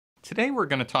Today we're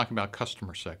going to talk about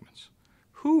customer segments.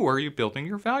 Who are you building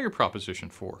your value proposition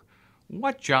for?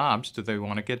 What jobs do they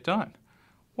want to get done?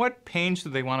 What pains do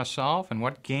they want to solve and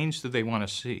what gains do they want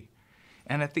to see?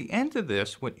 And at the end of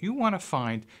this, what you want to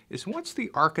find is what's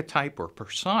the archetype or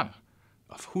persona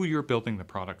of who you're building the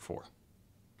product for.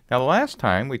 Now, the last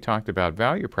time we talked about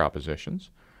value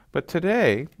propositions, but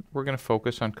today we're going to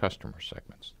focus on customer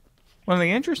segments. One of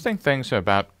the interesting things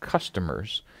about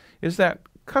customers is that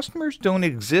customers don't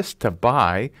exist to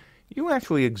buy, you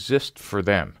actually exist for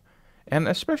them. And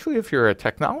especially if you're a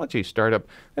technology startup,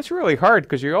 that's really hard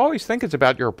because you always think it's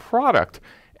about your product.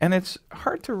 And it's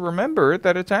hard to remember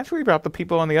that it's actually about the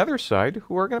people on the other side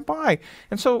who are going to buy.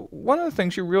 And so one of the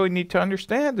things you really need to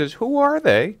understand is who are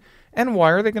they and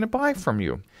why are they going to buy from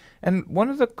you? And one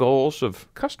of the goals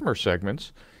of customer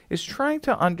segments is trying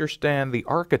to understand the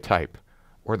archetype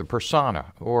or the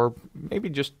persona or maybe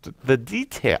just the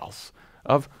details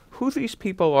of who these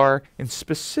people are in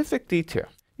specific detail.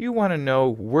 You want to know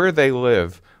where they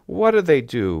live, what do they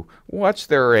do, what's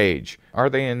their age, are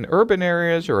they in urban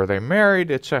areas or are they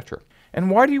married, etc. And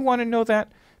why do you want to know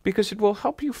that? Because it will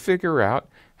help you figure out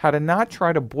how to not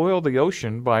try to boil the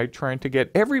ocean by trying to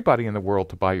get everybody in the world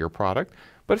to buy your product,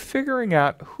 but figuring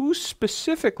out who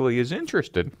specifically is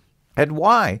interested and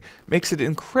why makes it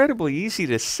incredibly easy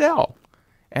to sell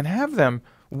and have them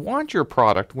want your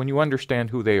product when you understand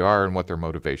who they are and what their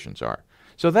motivations are.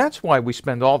 So that's why we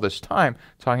spend all this time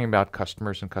talking about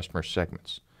customers and customer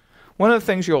segments. One of the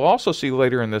things you'll also see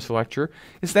later in this lecture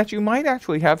is that you might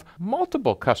actually have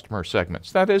multiple customer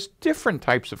segments. That is, different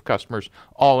types of customers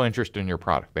all interested in your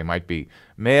product. They might be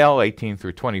male, 18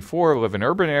 through 24, live in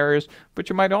urban areas, but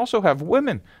you might also have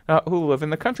women who live in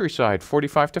the countryside,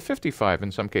 45 to 55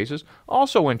 in some cases,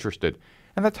 also interested.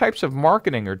 And the types of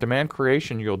marketing or demand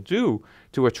creation you'll do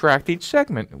to attract each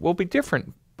segment will be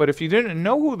different. But if you didn't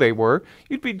know who they were,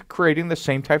 you'd be creating the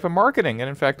same type of marketing and,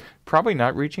 in fact, probably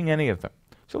not reaching any of them.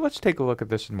 So let's take a look at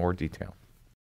this in more detail.